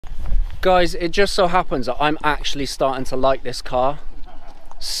Guys, it just so happens that I'm actually starting to like this car.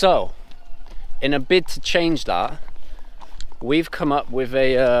 So, in a bid to change that, we've come up with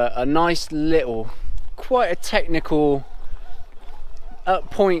a nice little, quite a technical, at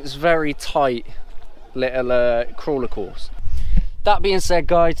points very tight little crawler course. That being said,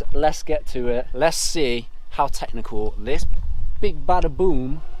 guys, let's get to it. Let's see how technical this big bada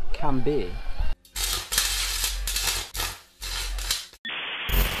boom can be.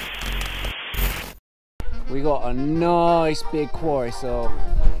 We got a nice big quarry, so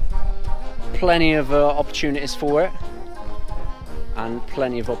plenty of opportunities for it, and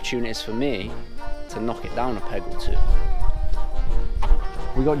plenty of opportunities for me to knock it down a peg or two.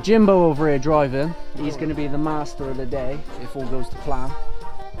 We got Jimbo over here driving. He's going to be the master of the day if all goes to plan,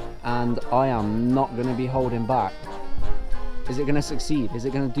 and I am not going to be holding back. Is it going to succeed? Is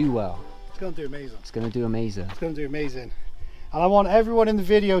it going to do well? It's going to do amazing. It's going to do amazing. It's going to do amazing. And I want everyone in the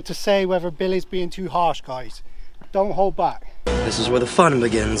video to say whether Billy's being too harsh, guys. Don't hold back. This is where the fun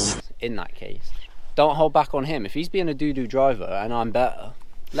begins. In that case, don't hold back on him. If he's being a doo-doo driver and I'm better,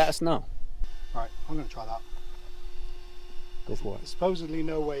 let us know. Right, I'm going to try that. Go for it. There's supposedly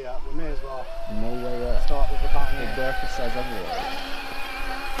no way up. We may as well. No way up. Start with a bang. Big Bertha says otherwise.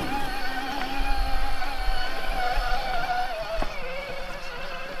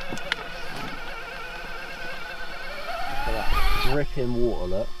 Dripping water,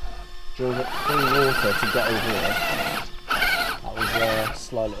 look. Drove it through water to get over here. That was a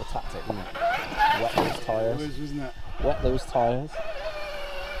sly little tactic, wasn't it? Wet those tyres. It was, wasn't it? Wet those tyres.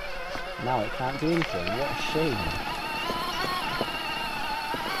 Now it can't do anything. What a shame.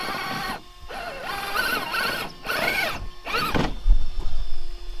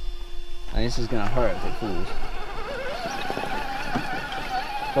 And this is going to hurt if it falls.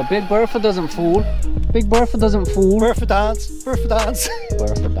 But Big Bertha doesn't fool. Big Bertha doesn't fool. Bertha dance. Bertha dance.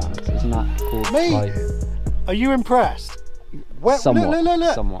 Bertha dance. Isn't that called? Mate, like, are you impressed? Wet. somewhat.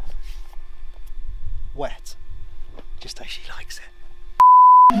 Look. Somewhat. Wet. Just how she likes it.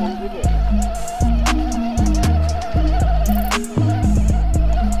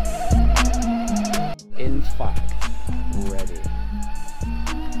 In fact, ready.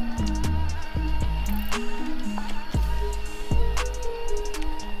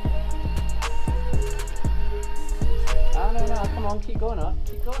 No, come on, keep going up.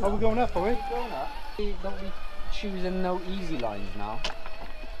 Keep going up. Are we going up, are we? Keep going up. Don't be choosing no easy lines now.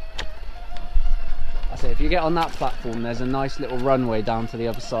 I say, if you get on that platform, there's a nice little runway down to the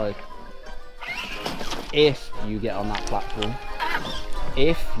other side. If you get on that platform.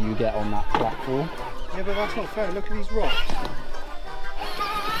 If you get on that platform. Yeah, but that's not fair. Look at these rocks.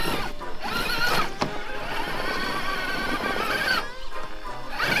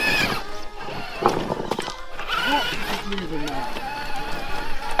 Moving now.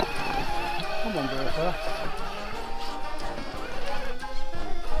 Come on, Bertha.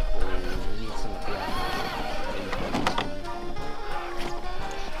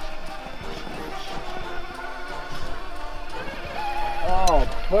 Oh,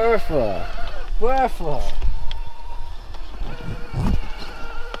 Bertha! Bertha!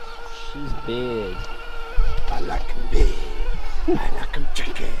 She's big. I like them big. I like them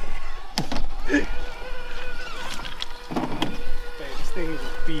tricky. This thing is a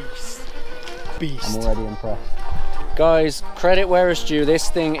beast. Beast. I'm already impressed. Guys, credit where it's due, this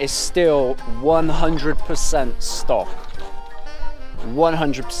thing is still 100% stock.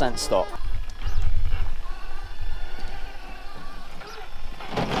 100% stock.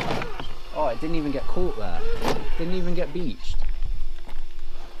 Oh, it didn't even get caught there. Didn't even get beached.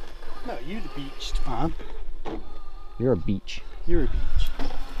 No, you're the beached, man. You're a beach. You're a beach.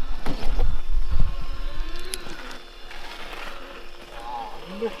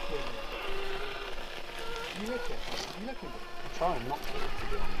 Look at it. You look at it. You look at it. I'm trying not to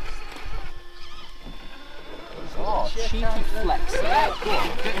be honest. Oh, cheeky flex there. Go on,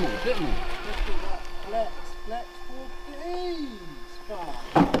 bit more, bit more. Look at that flex, flex for days, fam.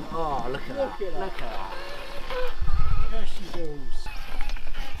 Oh, look at that. Look at that. There she goes.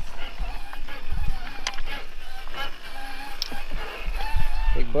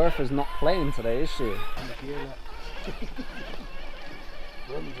 Big Bertha's not playing today, is she?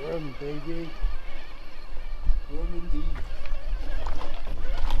 Rum, rum, baby. Rum indeed.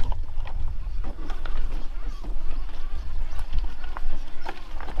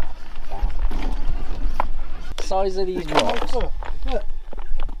 Size of these rocks. Look.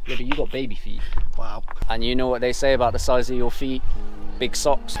 Yeah, but you got baby feet. Wow. And you know what they say about the size of your feet? Big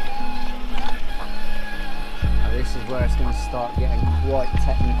socks. Now this is where it's going to start getting quite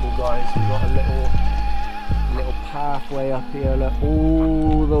technical, guys. We've got a little pathway up here, look,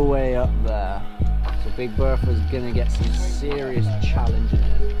 all the way up. Big Bertha's gonna get some serious challenging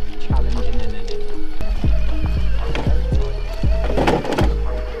in it.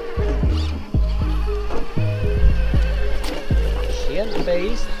 She ain't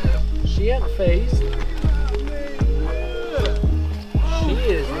phased. She ain't phased. She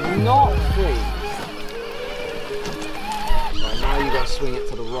is not phased. Right, now you gotta swing it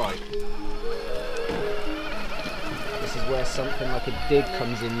to the right. This is where something like a dig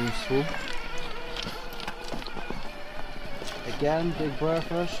comes in useful. Again, Big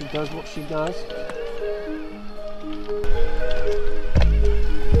Bertha, she does what she does.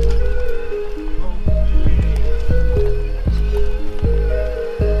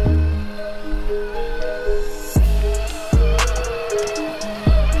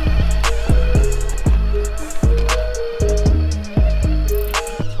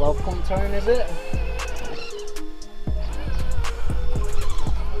 Turn, is it?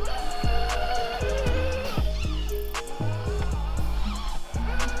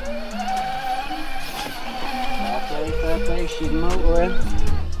 Fair play, she's motoring.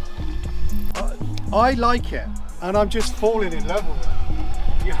 I like it, and I'm just falling in love with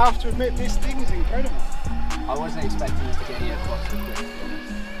it. You have to admit, this thing is incredible. I wasn't expecting it to get here across the quick.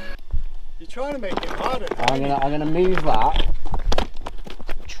 You're trying to make it harder. I'm gonna move that.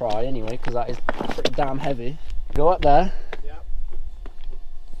 Try anyway, because that is pretty damn heavy. Go up there, yep.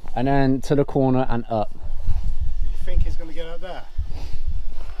 And then to the corner and up. You think it's going to get up there?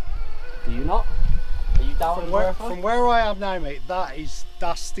 Do you not? Are you down from where I am now, mate? That's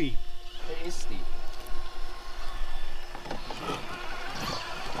steep. It is steep.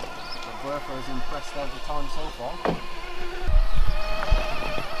 Bertha is impressed every time so far.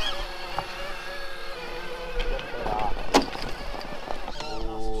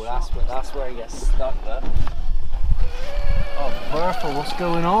 That's where he gets stuck there. Oh, Bertha, what's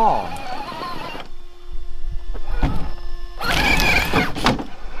going on?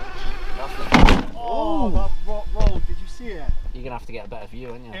 Oh, that rolled. Did you see it? You're gonna have to get a better view,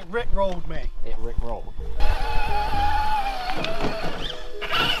 aren't you? It rick-rolled me. It rick-rolled.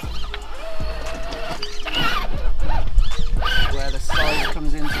 Where the size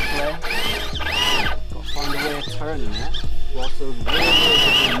comes into play. Got to find a way of turning it. Whilst those wheels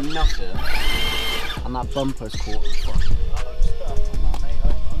are doing nothing, and that bumper's caught in front.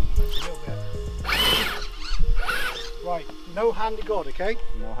 Right, no hand to God, okay?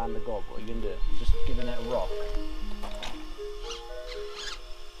 No hand to God, what are you going to do? Just giving it a rock.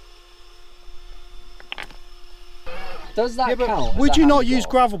 Does that count? Would you not use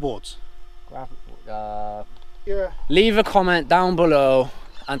gravel boards? Yeah. Leave a comment down below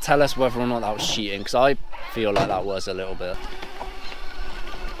and tell us whether or not that was cheating, because I feel like that was a little bit.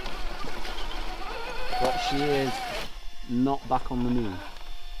 But she is not back on the move.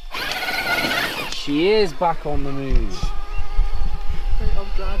 She is back on the move. I'm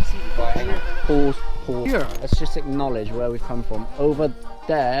glad to see you. Right, hang on. Pause. Here. Let's just acknowledge where we've come from. Over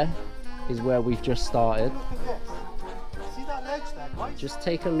there is where we've just started. See that ledge there, guys? Just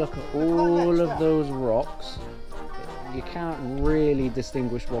take a look at all of those rocks. You can't really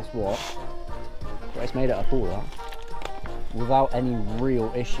distinguish what's what, but it's made it up all that without any real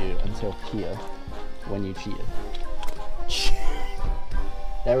issue until here when you cheated.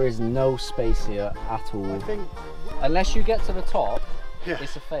 There is no space here at all. Unless you get to the top, yeah.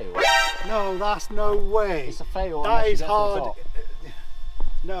 It's a fail. No, that's no way. It's a fail. That is hard.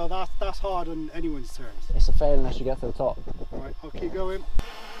 No, that's hard on anyone's terms. It's a fail unless you get to the top. Right, I'll keep going.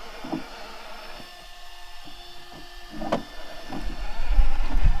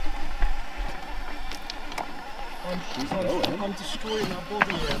 I'm destroying that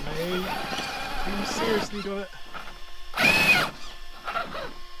body here, mate. Can you seriously do it?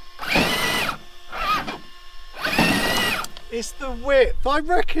 It's the width. I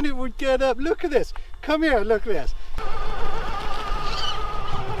reckon it would get up. Look at this. Come here, look at this.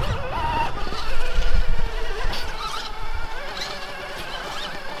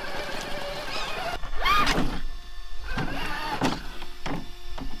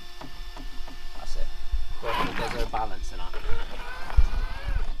 There's no balance in that.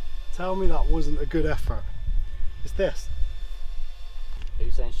 Tell me that wasn't a good effort. It's this. Are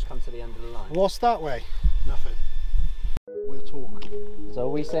you saying she's come to the end of the line? What's that way? Nothing. We'll talk. So are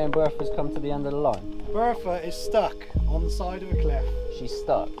we saying Bertha's come to the end of the line? Bertha is stuck on the side of a cliff. She's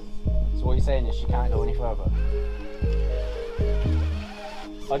stuck. So what you're saying is she can't go any further?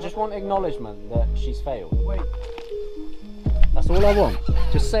 I just want acknowledgement that she's failed. Wait. That's all I want.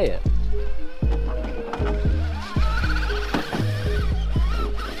 Just say it.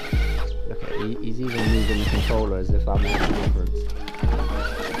 Look at he's even moving the controller as if that makes a difference.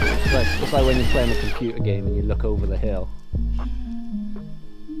 It's like when you're playing a computer game and you look over the hill.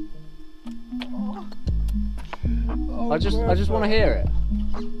 Oh, I just want to hear it.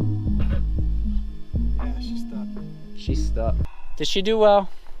 Yeah, she's stuck. She's stuck. Did she do well?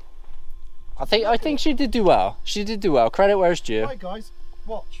 I think she did do well. She did do well. Credit where it's due. Right, guys,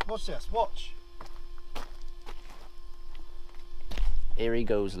 watch this, watch. Here he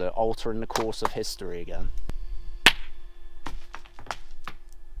goes, though, altering the course of history again.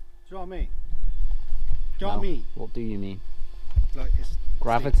 Do you know what I mean? Do you know what I mean? What do you mean? Like it's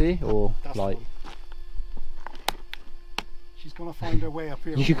Gravity or that's like? one. She's gonna find her way up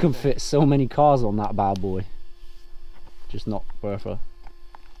here. You can fit so many cars on that bad boy. Just not Bertha.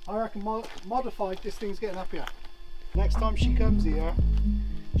 I reckon modified, this thing's getting up here. Next time she comes here,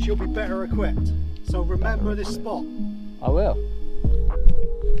 she'll be better equipped. So remember this spot. I will.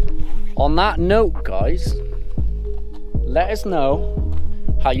 On that note, guys, let us know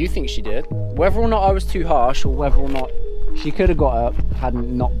how you think she did. Whether or not I was too harsh, or whether or not she could have got up hadn't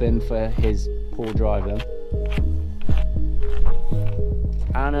not been for his poor driving.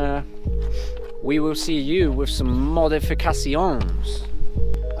 And we will see you with some modifications.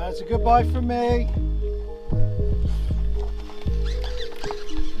 That's a goodbye from me.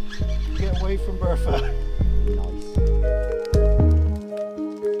 Get away from Bertha. Nice.